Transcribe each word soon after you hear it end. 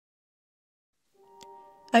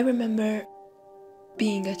I remember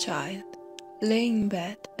being a child, laying in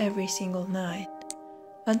bed every single night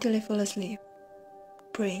until I fell asleep,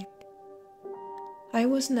 praying. I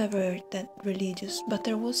was never that religious, but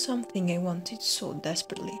there was something I wanted so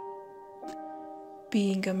desperately.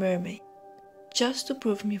 Being a mermaid, just to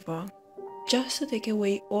prove me wrong, just to take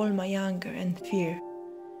away all my anger and fear.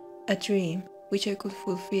 A dream which I could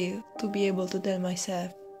fulfill to be able to tell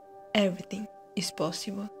myself everything is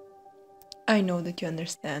possible. I know that you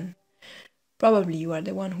understand. Probably you are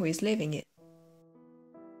the one who is living it.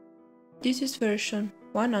 This is version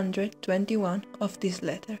 121 of this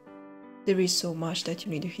letter. There is so much that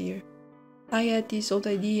you need to hear. I had this old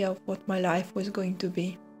idea of what my life was going to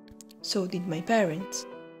be. So did my parents.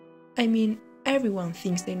 I mean, everyone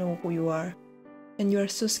thinks they know who you are, and you are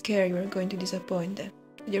so scared you are going to disappoint them,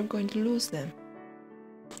 that you're going to lose them.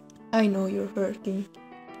 I know you're hurting.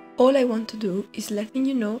 All I want to do is letting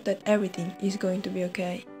you know that everything is going to be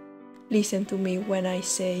okay. Listen to me when I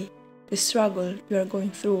say the struggle you are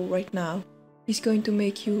going through right now is going to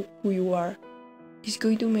make you who you are. It's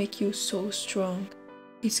going to make you so strong.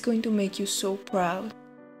 It's going to make you so proud.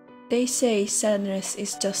 They say sadness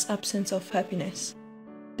is just absence of happiness.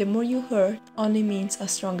 The more you hurt only means a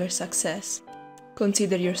stronger success.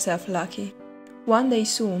 Consider yourself lucky. One day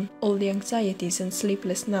soon, all the anxieties and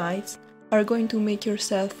sleepless nights are going to make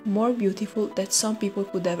yourself more beautiful than some people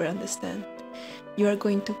could ever understand. You are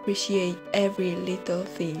going to appreciate every little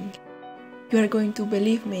thing. You are going to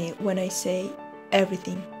believe me when I say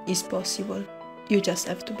everything is possible. You just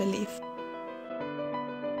have to believe.